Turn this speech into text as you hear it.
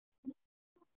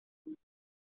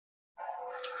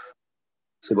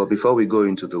But before we go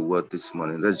into the word this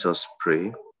morning, let's just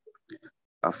pray.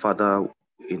 Our Father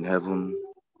in heaven,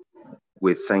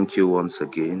 we thank you once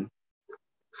again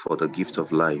for the gift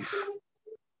of life.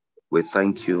 We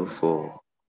thank you for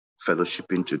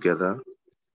fellowshipping together.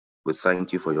 We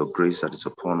thank you for your grace that is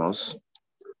upon us.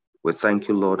 We thank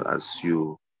you, Lord, as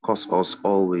you cause us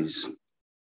always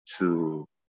to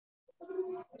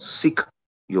seek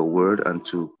your word and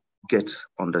to get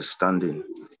understanding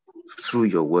through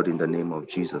your word in the name of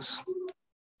Jesus.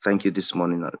 Thank you this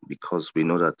morning because we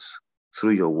know that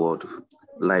through your word,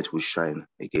 light will shine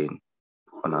again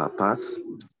on our path,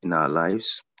 in our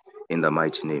lives, in the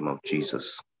mighty name of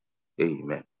Jesus.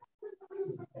 Amen.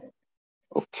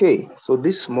 Okay, so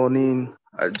this morning,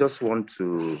 I just want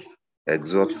to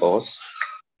exhort us,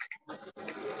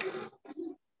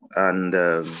 and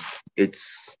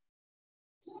it's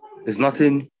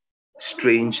nothing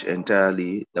strange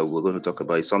entirely that we're going to talk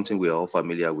about. It's something we're all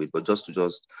familiar with, but just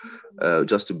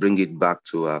to bring it back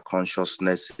to our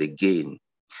consciousness again,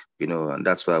 and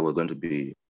that's why we're going to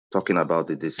be talking about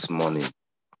it this morning.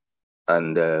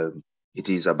 And it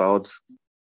is about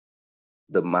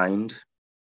the mind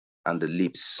and the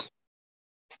lips.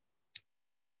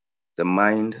 The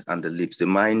mind and the lips. The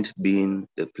mind being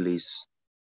a place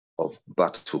of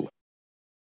battle.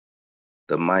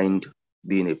 The mind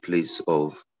being a place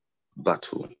of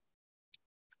battle.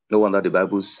 No wonder the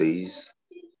Bible says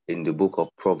in the book of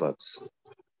Proverbs,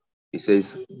 it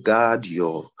says, guard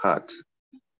your heart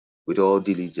with all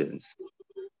diligence,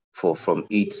 for from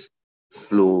it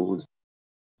flow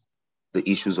the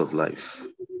issues of life.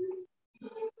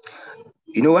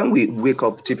 When we wake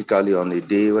up, typically on a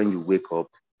day when you wake up,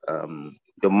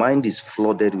 your mind is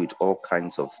flooded with all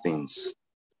kinds of things.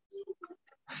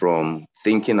 From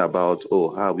thinking about,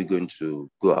 how are we going to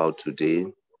go out today?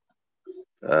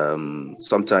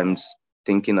 Sometimes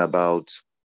thinking about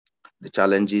the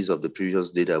challenges of the previous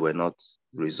day that were not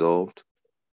resolved.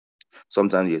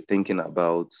 Sometimes you're thinking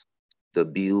about the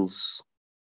bills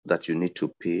that you need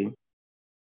to pay.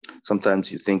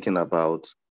 Sometimes you're thinking about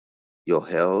your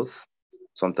health.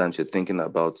 Sometimes you're thinking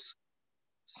about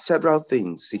several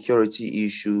things, security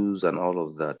issues and all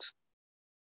of that.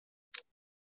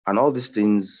 And all these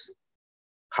things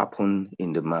happen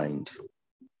in the mind.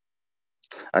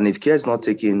 And if care is not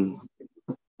taken,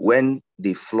 when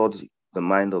they flood the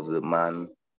mind of the man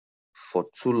for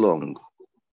too long,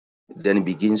 then it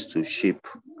begins to shape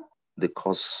the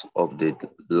course of the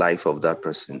life of that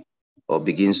person, or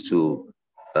begins to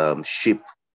shape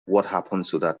what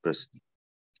happens to that person.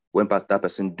 When that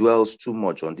person dwells too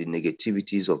much on the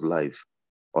negativities of life,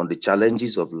 on the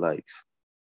challenges of life,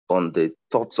 on the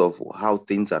thoughts of how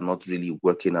things are not really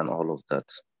working and all of that.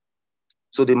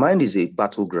 So the mind is a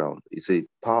battleground. It's a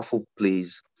powerful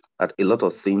place that a lot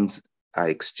of things are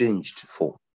exchanged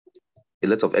for. A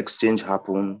lot of exchange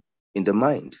happen in the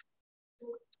mind.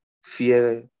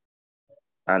 Fear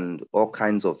and all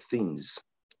kinds of things.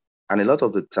 And a lot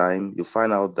of the time, you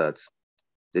find out that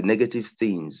the negative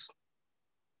things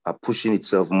are pushing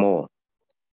itself more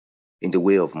in the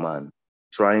way of man,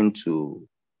 trying to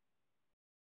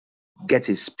get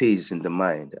a space in the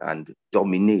mind and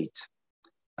dominate.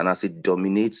 And as it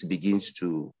dominates, it begins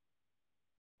to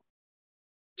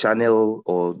channel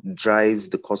or drive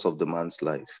the course of the man's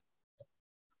life.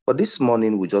 But this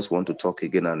morning, we just want to talk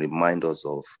again and remind us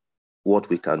of what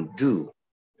we can do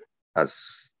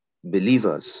as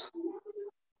believers,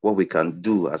 what we can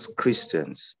do as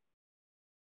Christians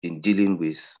in dealing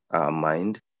with our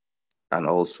mind and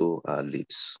also our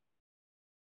lips.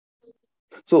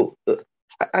 So,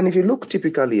 and if you look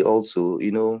typically also,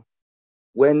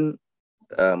 when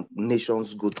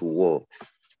nations go to war,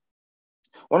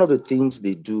 one of the things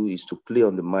they do is to play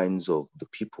on the minds of the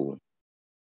people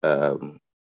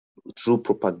through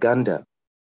propaganda.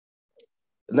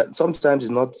 Sometimes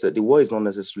it's not, the war is not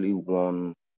necessarily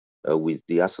won with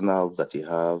the arsenals that they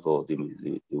have, or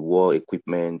the war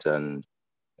equipment and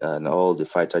all the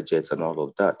fighter jets and all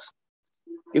of that.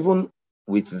 Even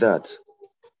with that,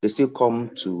 they still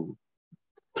come to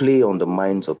play on the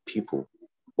minds of people.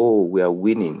 Oh, we are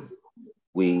winning.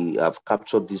 We have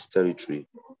captured this territory.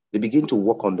 They begin to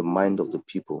work on the mind of the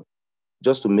people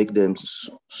just to make them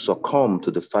succumb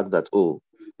to the fact that,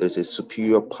 there's a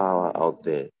superior power out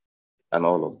there and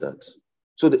all of that.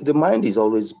 So the mind has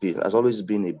always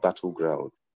been a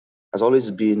battleground, has always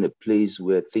been a place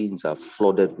where things are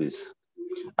flooded with.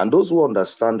 And those who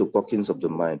understand the workings of the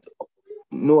mind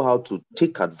know how to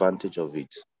take advantage of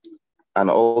it, and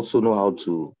also know how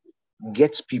to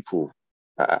get people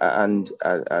and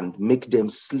make them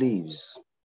slaves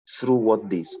through what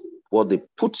they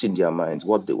put in their minds,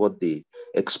 what they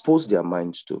expose their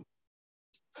minds to.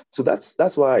 So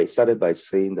that's why I started by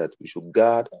saying that we should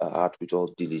guard our heart with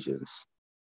all diligence.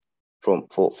 From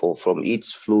it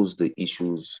flows the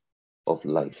issues of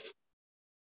life.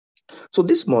 So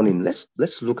this morning,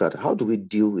 let's look at how do we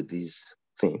deal with this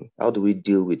thing? How do we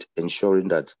deal with ensuring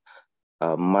that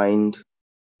our mind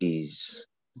is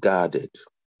guarded?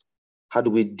 How do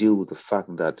we deal with the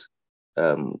fact that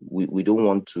we don't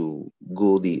want to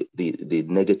go the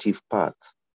negative path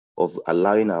of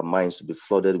allowing our minds to be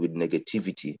flooded with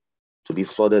negativity, to be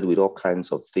flooded with all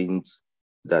kinds of things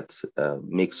that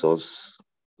makes us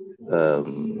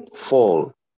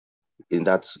fall in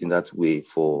that way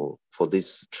for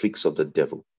these tricks of the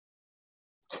devil.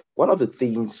 One of the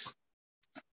things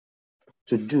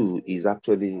to do is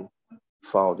actually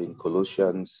found in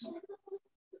Colossians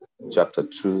chapter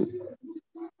 3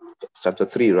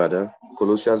 rather,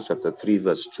 Colossians chapter 3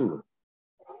 verse 2.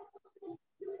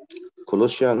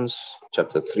 Colossians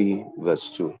chapter 3 verse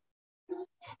 2.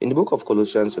 In the book of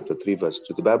Colossians chapter 3 verse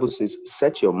 2, the Bible says,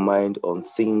 set your mind on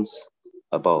things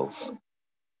above,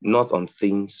 not on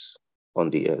things on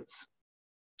the earth.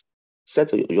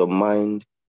 Set your mind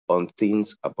on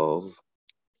things above,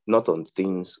 not on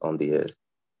things on the earth.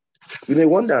 You may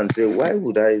wonder and say, why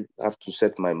would I have to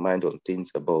set my mind on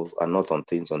things above and not on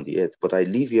things on the earth? But I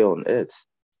live here on earth.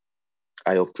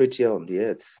 I operate here on the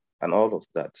earth and all of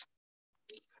that.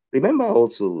 Remember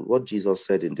also what Jesus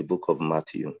said in the book of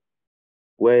Matthew,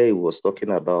 where he was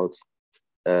talking about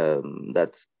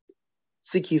that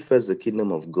seek ye first the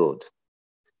kingdom of God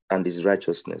and his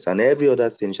righteousness, and every other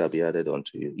thing shall be added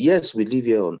unto you. Yes, we live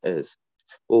here on earth.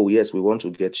 Oh, yes, we want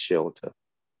to get shelter.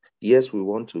 Yes, we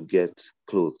want to get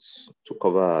clothes to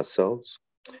cover ourselves.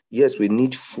 Yes, we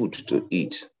need food to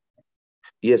eat.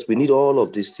 Yes, we need all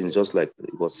of these things, just like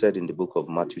it was said in the book of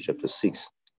Matthew chapter 6.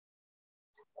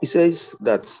 He says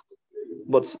that,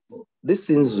 but these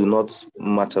things do not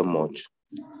matter much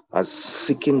as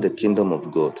seeking the kingdom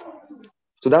of God.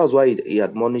 So that was why he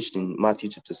admonished in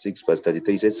Matthew chapter 6, verse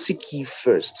 33. He said, seek ye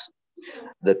first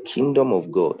the kingdom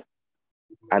of God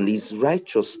and his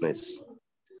righteousness,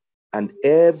 and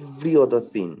every other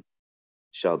thing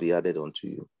shall be added unto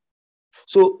you.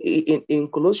 So in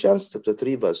Colossians chapter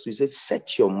 3, verse 2, he says,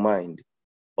 set your mind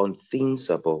on things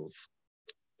above,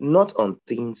 not on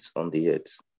things on the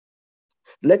earth.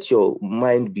 Let your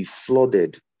mind be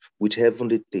flooded with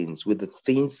heavenly things, with the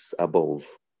things above,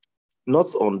 not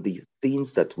on the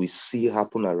things that we see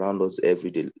happen around us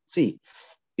every day. See,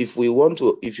 if we want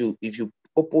to, if you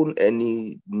open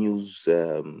any news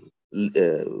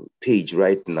page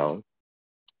right now,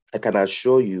 I can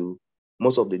assure you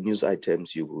most of the news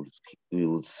items you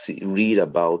will read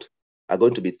about are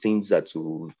going to be things that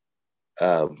will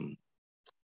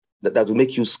that will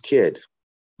make you scared,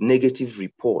 negative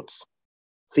reports,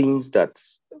 things that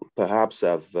perhaps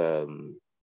have that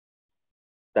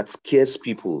scares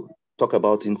people. Talk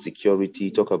about insecurity,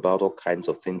 talk about all kinds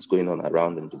of things going on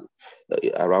around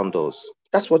us.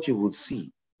 That's what you will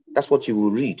see. That's what you will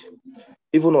read.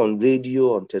 Even on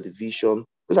radio, on television,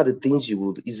 those are the things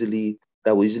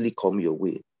that will easily come your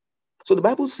way. So the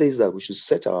Bible says that we should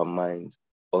set our mind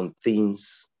on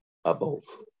things above.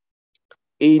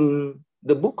 In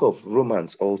the book of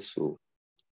Romans also,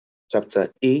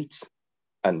 chapter 8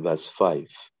 and verse 5.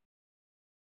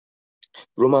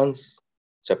 Romans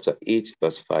chapter 8,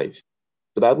 verse 5.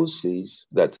 The Bible says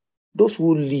that those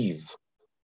who live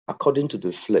according to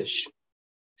the flesh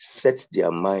set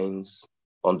their minds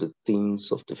on the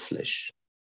things of the flesh.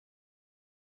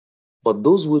 But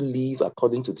those who live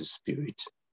according to the Spirit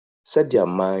set their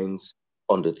minds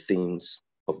on the things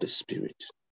of the Spirit.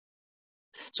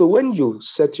 So when you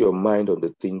set your mind on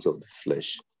the things of the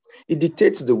flesh, it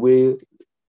dictates the way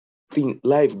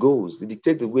life goes. It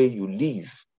dictates the way you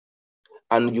live.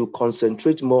 And you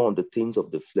concentrate more on the things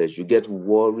of the flesh. You get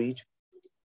worried.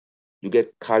 You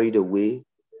get carried away.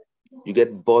 You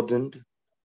get burdened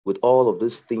with all of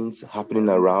these things happening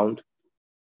around.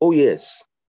 Oh, yes.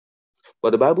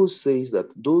 But the Bible says that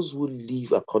those who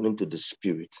live according to the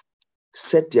Spirit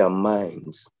set their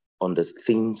minds on the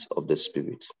things of the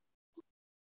Spirit.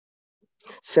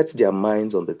 Set their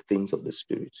minds on the things of the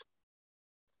Spirit.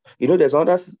 You know, there's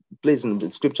another place in the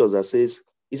scriptures that says,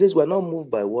 it says, we're not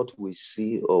moved by what we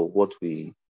see or what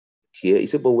we hear. He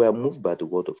said, but we are moved by the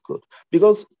word of God.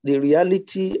 Because the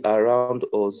reality around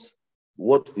us,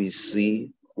 what we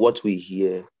see, what we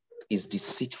hear, is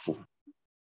deceitful.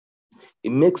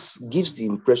 It gives the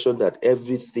impression that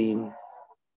everything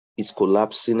is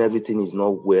collapsing, everything is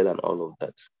not well, and all of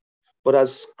that. But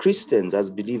as Christians, as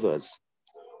believers,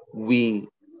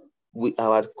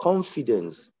 our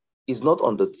confidence is not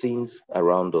on the things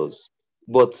around us,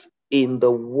 but in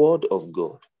the word of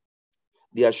God.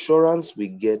 The assurance we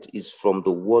get is from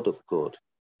the word of God.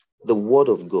 The word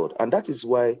of God. And that is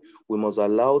why we must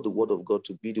allow the word of God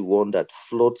to be the one that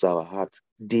floods our heart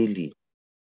daily.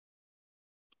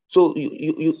 So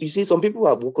you see, some people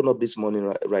have woken up this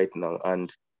morning right now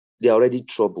and they're already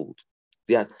troubled.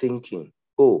 They are thinking,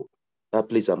 oh, that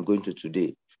place I'm going to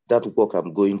today, that work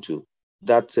I'm going to,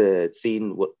 that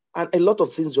thing, and a lot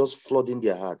of things just flood in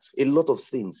their hearts. A lot of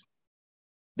things.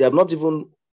 They have not even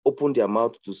opened their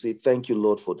mouth to say, thank you,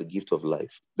 Lord, for the gift of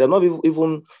life. They have not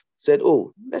even said,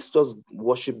 oh, let's just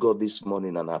worship God this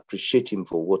morning and appreciate him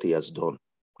for what he has done.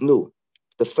 No.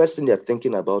 The first thing they're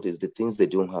thinking about is the things they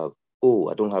don't have. Oh,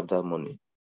 I don't have that money.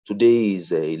 Today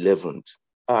is 11th.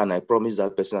 And I promised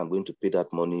that person I'm going to pay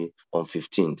that money on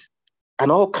 15th.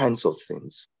 And all kinds of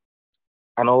things.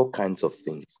 And all kinds of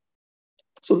things.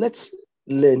 So let's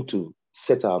learn to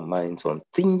set our minds on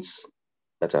things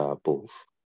that are above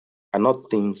and not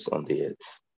things on the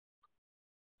earth.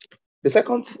 The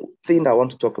second thing I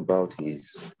want to talk about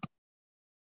is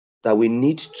that we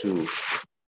need to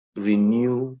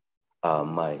renew our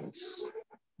minds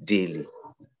daily.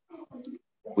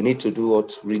 We need to do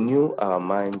what? Renew our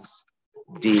minds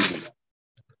daily.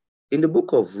 In the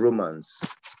book of Romans,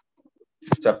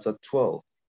 chapter 12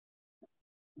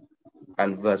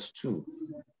 and verse 2.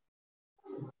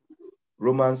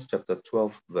 Romans chapter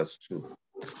 12, verse 2.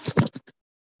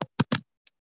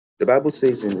 The Bible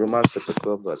says in Romans chapter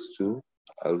 12, verse 2,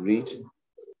 I'll read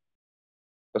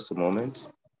just a moment.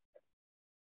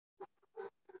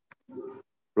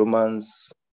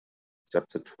 Romans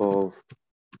chapter 12,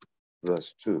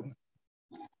 verse 2.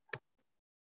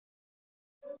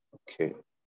 Okay.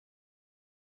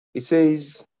 It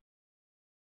says,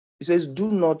 do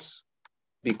not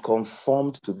be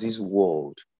conformed to this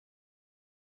world.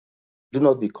 Do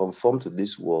not be conformed to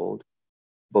this world,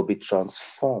 but be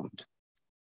transformed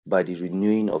by the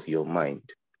renewing of your mind.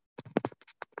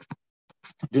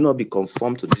 Do not be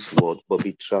conformed to this world, but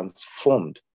be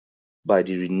transformed by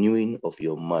the renewing of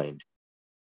your mind.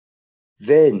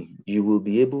 Then you will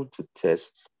be able to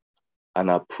test and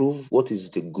approve what is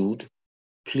the good,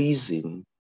 pleasing,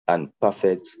 and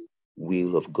perfect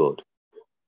will of God.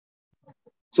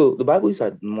 So the Bible is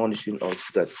admonishing us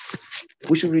that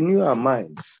we should renew our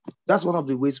minds. That's one of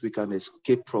the ways we can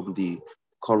escape from the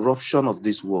corruption of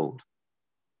this world.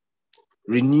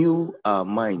 Renew our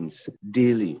minds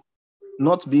daily,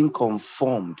 not being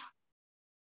conformed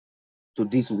to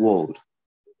this world,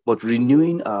 but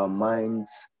renewing our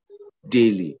minds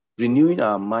daily. Renewing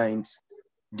our minds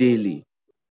daily.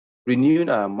 Renewing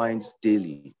our minds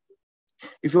daily.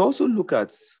 If you also look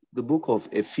at the book of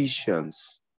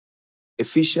Ephesians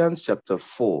chapter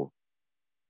 4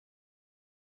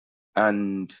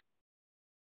 and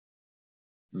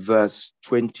verse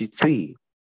 23.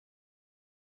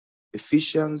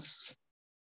 Ephesians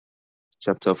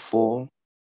chapter 4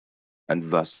 and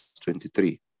verse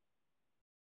 23.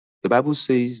 The Bible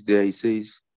says there, it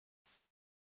says,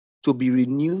 to be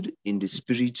renewed in the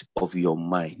spirit of your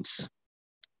minds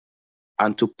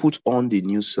and to put on the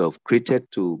new self,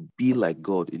 created to be like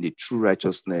God in the true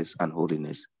righteousness and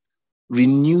holiness.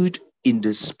 Renewed in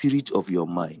the spirit of your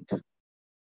mind.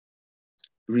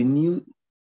 Renewed,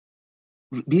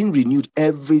 being renewed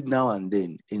every now and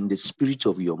then in the spirit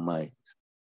of your mind.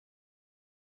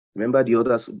 Remember the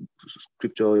other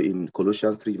scripture in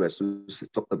Colossians 3 verse 2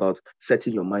 talked about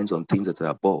setting your minds on things that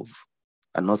are above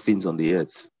and not things on the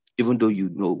earth, even though you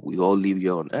know we all live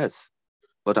here on earth.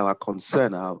 But our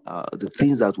concern, the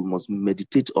things that we must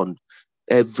meditate on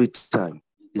every time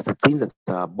is the things that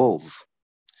are above.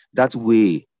 That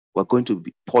way, we're going to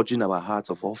be purging our hearts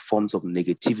of all forms of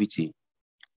negativity,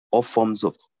 all forms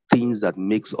of things that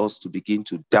makes us to begin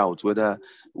to doubt whether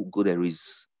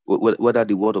whether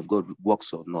the word of God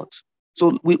works or not.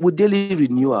 So we daily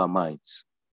renew our minds.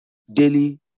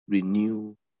 Daily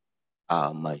renew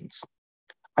our minds.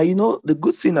 And you know, the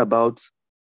good thing about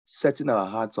setting our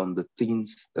hearts on the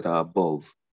things that are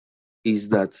above is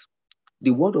that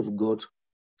the word of God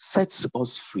sets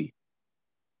us free.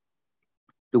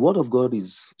 The word of God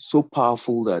is so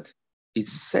powerful that it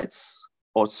sets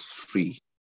us free.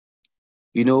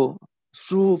 You know,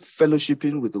 through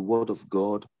fellowshipping with the word of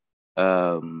God,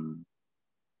 our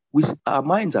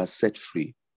minds are set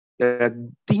free. There are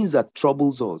things that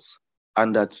troubles us,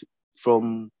 and that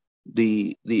from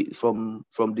the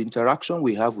interaction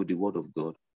we have with the word of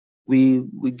God, we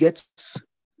get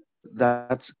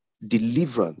that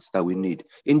deliverance that we need.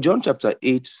 In John chapter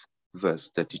 8,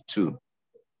 verse 32,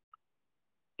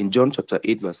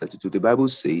 the Bible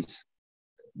says,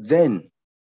 then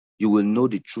you will know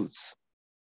the truth,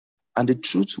 and the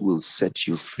truth will set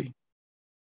you free.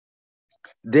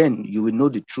 Then you will know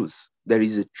the truth. There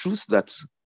is a truth that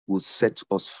will set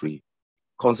us free.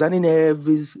 Concerning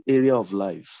every area of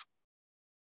life,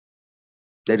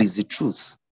 there is the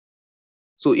truth.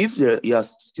 So if you are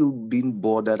still being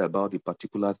bothered about a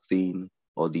particular thing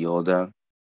or the other,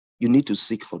 you need to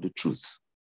seek for the truth.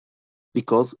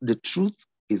 Because the truth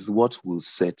is what will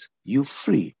set you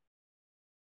free.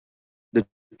 The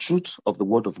truth of the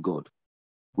word of God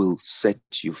will set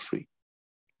you free.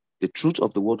 The truth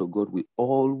of the word of God will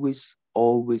always,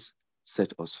 always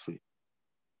set us free.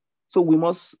 So we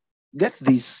must get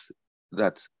this,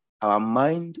 that our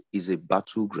mind is a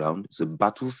battleground, it's a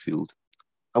battlefield,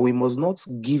 and we must not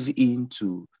give in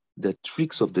to the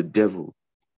tricks of the devil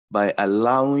by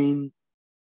allowing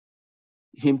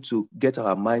him to get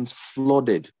our minds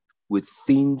flooded with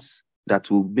things that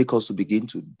will make us to begin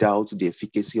to doubt the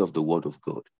efficacy of the word of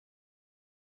God.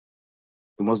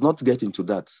 We must not get into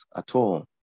that at all.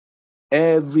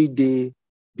 Every day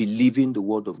believing the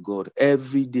word of God,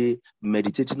 every day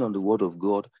meditating on the word of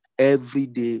God, every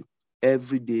day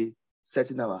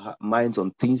setting our minds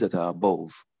on things that are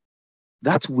above.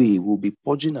 That way we'll be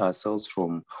purging ourselves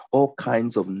from all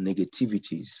kinds of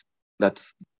negativities that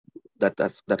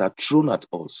are thrown at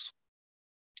us.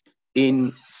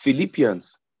 In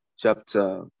Philippians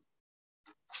chapter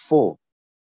 4,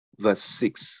 verse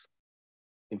 6,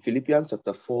 in Philippians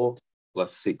chapter 4,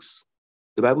 verse 6,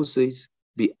 the Bible says,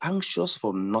 be anxious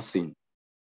for nothing,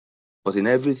 but in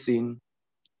everything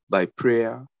by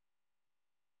prayer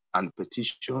and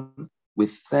petition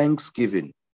with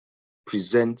thanksgiving,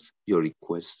 present your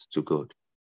requests to God.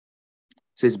 It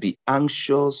says, be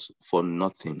anxious for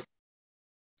nothing,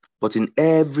 but in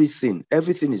everything.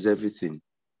 Everything is everything.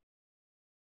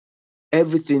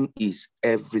 Everything is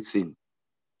everything.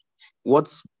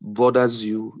 What bothers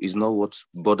you is not what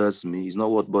bothers me, is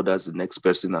not what bothers the next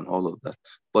person and all of that.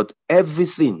 But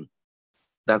everything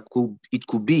that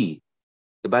could be,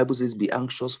 the Bible says, be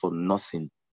anxious for nothing,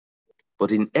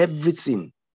 but in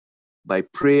everything by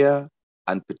prayer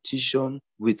and petition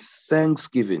with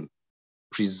thanksgiving,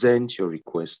 present your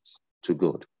requests to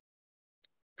God.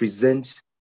 Present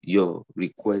your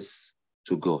requests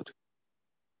to God.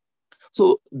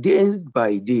 So day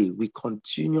by day, we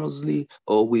continuously,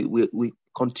 or we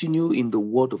continue in the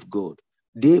word of God.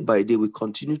 Day by day, we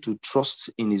continue to trust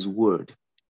in his word.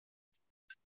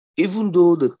 Even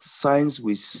though the signs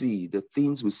we see, the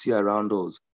things we see around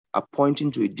us are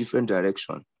pointing to a different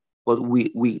direction, but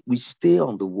we stay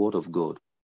on the word of God.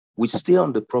 We stay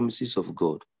on the promises of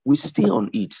God. We stay on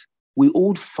it. We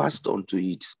hold fast onto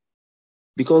it,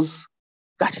 because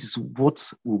that is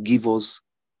what will give us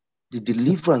the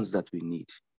deliverance that we need.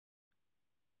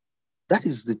 That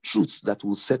is the truth that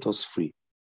will set us free.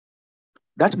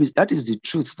 That is the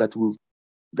truth that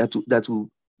will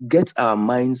get our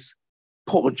minds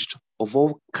purged of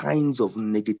all kinds of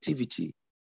negativity.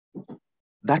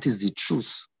 That is the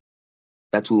truth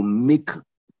that will make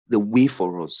the way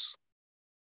for us.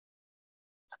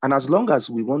 And as long as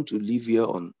we want to live here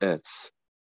on earth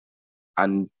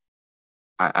and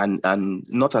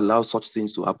not allow such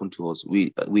things to happen to us,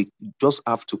 we just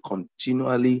have to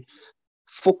continually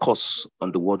focus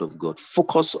on the word of God,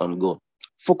 focus on God,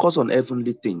 focus on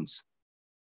heavenly things,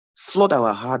 flood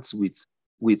our hearts with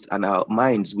and our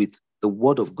minds with the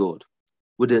word of God,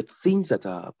 with the things that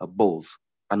are above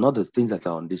and not the things that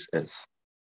are on this earth.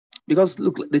 Because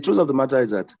look, the truth of the matter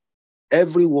is that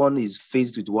everyone is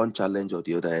faced with one challenge or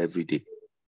the other every day.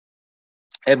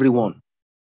 Everyone.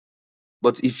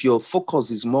 But if your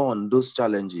focus is more on those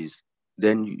challenges,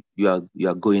 then you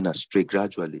are going astray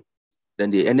gradually. Then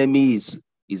the enemy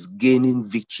is gaining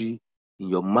victory in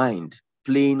your mind,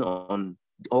 playing on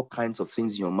all kinds of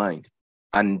things in your mind.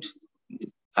 And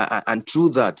through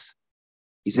that,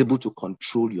 he's able to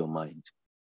control your mind.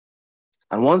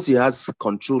 And once he has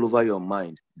control over your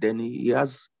mind, then he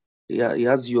has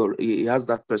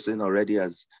that person already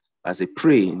as a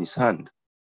prey in his hand.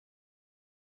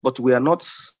 But we are not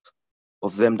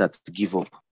of them that give up.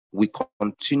 We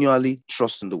continually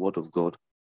trust in the word of God,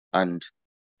 and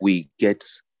we get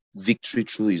victory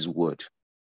through his word.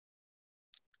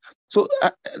 So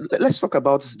let's talk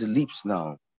about the lips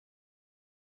now.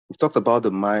 We've talked about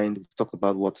the mind. We've talked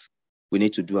about what we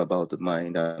need to do about the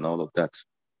mind and all of that.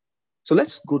 So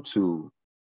let's go to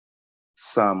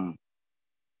Psalm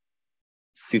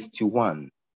 51.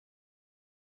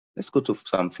 Let's go to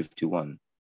Psalm 51.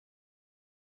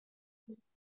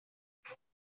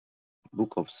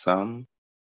 Book of Psalm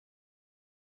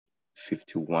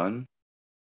 51.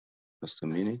 Just a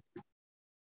minute.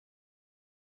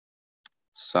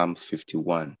 Psalm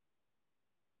 51.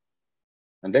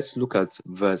 And let's look at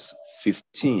verse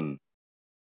 15.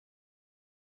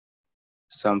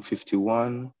 Psalm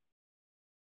 51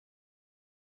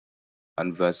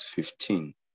 and verse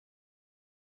 15.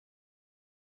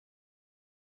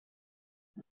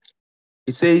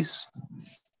 It says,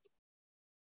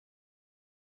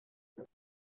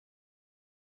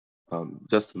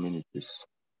 just a minute, please.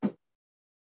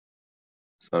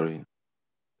 Sorry.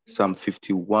 Psalm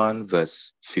 51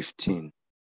 verse 15.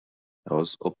 I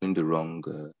was opening the wrong,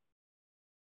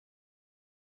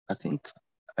 I think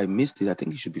I missed it. I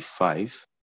think it should be 5.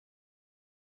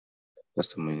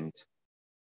 Just a minute.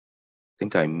 I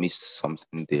think I missed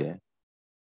something there.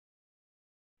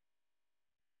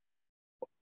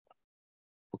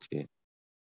 Okay.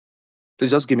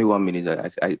 Please just give me 1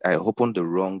 minute. I opened the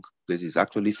wrong place. It's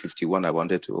actually 51 I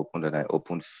wanted to open, and I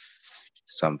opened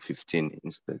Psalm 15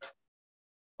 instead.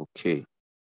 Okay.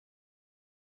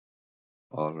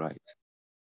 All right.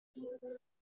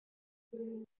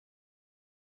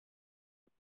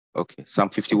 Okay. Psalm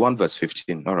 51 verse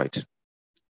 15. All right.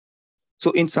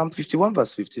 So in Psalm 51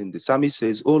 verse 15, the psalmist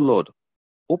says, "O Lord,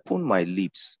 open my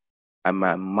lips, and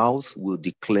my mouth will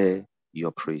declare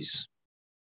your praise."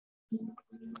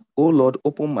 O Lord,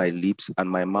 open my lips, and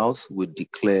my mouth will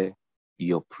declare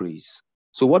your praise.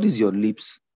 So what is your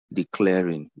lips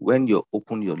declaring? When you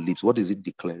open your lips, what is it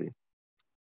declaring?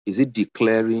 Is it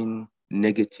declaring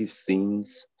negative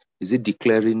things? Is it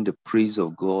declaring the praise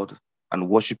of God and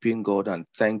worshiping God and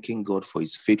thanking God for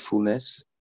his faithfulness,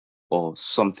 or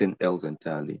something else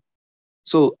entirely?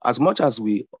 So as much as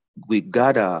we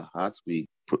guard our hearts, we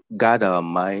guard our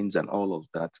minds and all of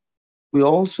that, we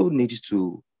also need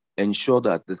to ensure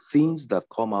that the things that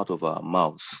come out of our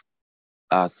mouths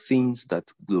are things that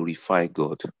glorify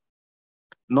God,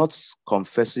 not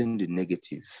confessing the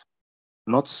negative,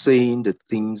 not saying the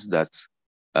things that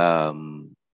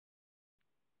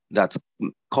that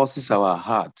causes our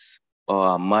hearts or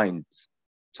our minds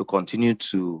to continue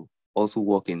to also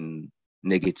walk in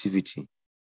negativity.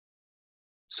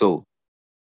 So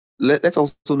let's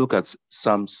also look at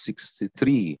Psalm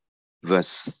 63,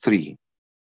 verse 3.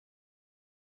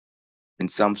 In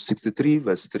Psalm 63,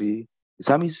 verse 3, the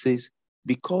psalmist says,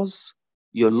 "Because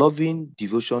your loving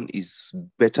devotion is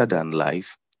better than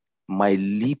life, my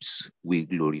lips will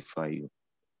glorify you."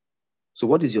 So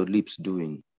what is your lips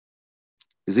doing?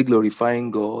 Is it glorifying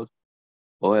God,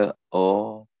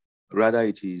 or rather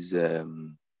it is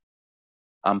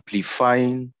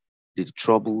amplifying the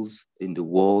troubles in the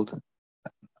world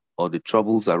or the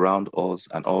troubles around us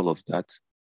and all of that?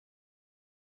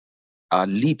 Our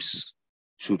lips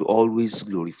should always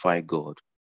glorify God,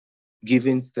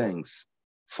 giving thanks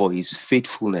for his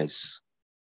faithfulness,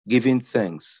 giving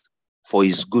thanks for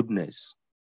his goodness,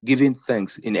 giving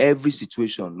thanks in every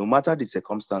situation, no matter the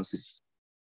circumstances,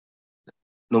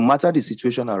 no matter the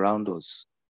situation around us,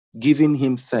 giving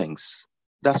him thanks.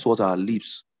 That's what our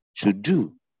lips should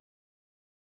do.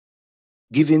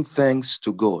 Giving thanks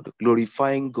to God,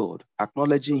 glorifying God,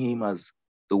 acknowledging him as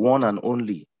the one and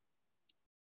only.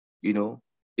 You know,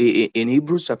 in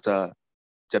Hebrews chapter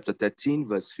 13,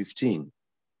 verse 15,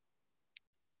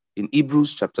 in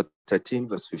Hebrews chapter 13,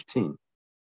 verse 15,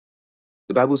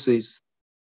 the Bible says,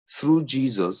 "Through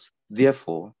Jesus,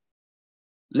 therefore,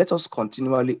 let us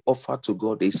continually offer to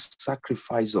God a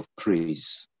sacrifice of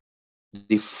praise,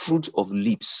 the fruit of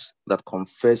lips that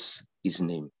confess his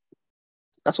name."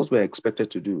 That's what we're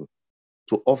expected to do,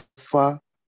 to offer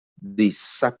the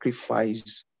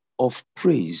sacrifice of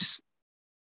praise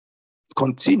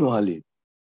continually,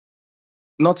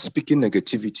 not speaking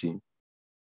negativity,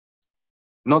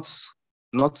 not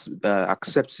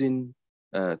accepting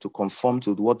to conform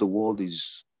to what the world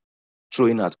is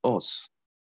throwing at us.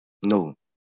 No,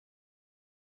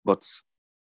 but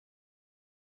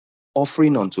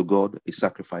offering unto God a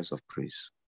sacrifice of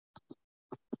praise.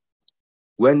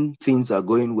 When things are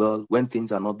going well, when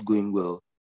things are not going well,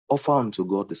 offer unto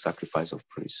God the sacrifice of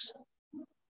praise.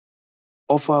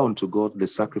 Offer unto God the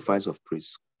sacrifice of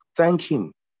praise. Thank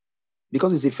him,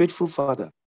 because he's a faithful Father.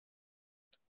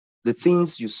 The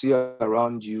things you see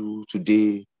around you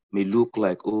today may look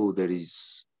like, oh, there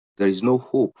is no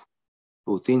hope,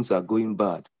 oh, things are going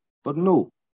bad. But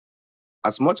no,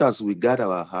 as much as we guard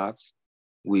our hearts,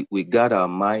 we guard our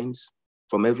minds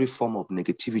from every form of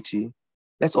negativity,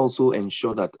 let's also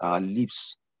ensure that our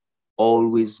lips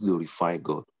always glorify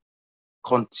God.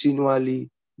 Continually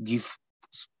give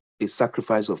a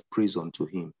sacrifice of praise unto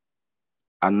him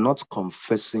and not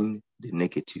confessing the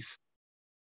negative.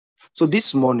 So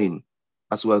this morning,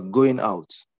 as we're going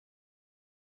out,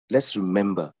 let's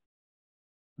remember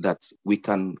that we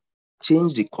can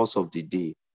change the course of the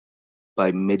day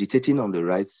by meditating on the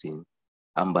right thing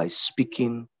and by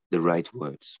speaking the right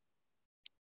words.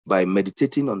 By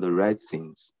meditating on the right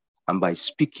things and by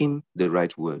speaking the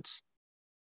right words.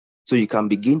 So you can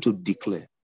begin to declare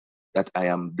that I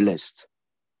am blessed.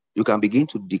 You can begin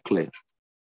to declare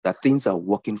that things are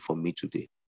working for me today.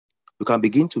 You can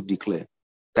begin to declare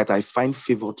that I find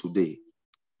favor today.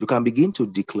 You can begin to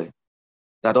declare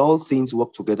that all things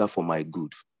work together for my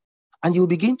good. And you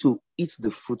begin to eat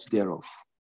the fruit thereof.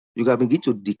 You can begin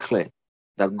to declare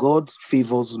that God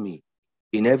favors me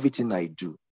in everything I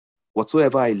do.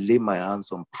 Whatsoever I lay my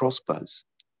hands on prospers.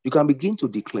 You can begin to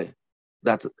declare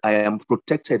that I am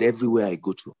protected everywhere I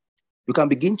go to. You can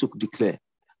begin to declare,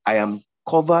 I am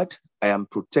covered, I am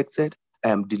protected, I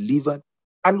am delivered.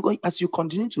 And as you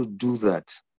continue to do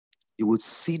that, you will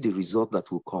see the result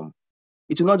that will come.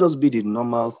 It will not just be the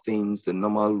normal things, the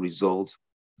normal results,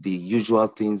 the usual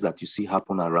things that you see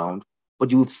happen around,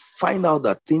 but you will find out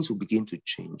that things will begin to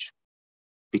change.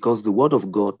 Because the word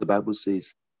of God, the Bible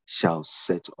says, shall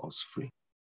set us free.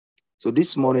 So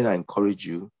this morning, I encourage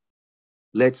you,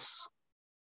 let's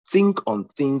think on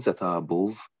things that are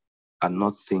above and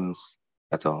not things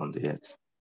that are on the earth.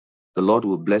 The Lord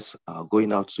will bless our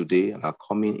going out today and our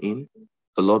coming in.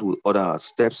 The Lord will order our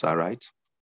steps aright.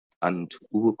 And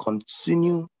we will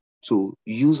continue to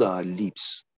use our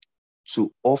lips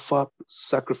to offer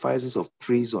sacrifices of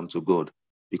praise unto God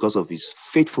because of his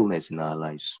faithfulness in our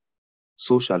lives.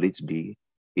 So shall it be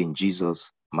in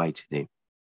Jesus' mighty name.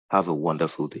 Have a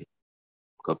wonderful day.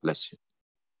 God bless you.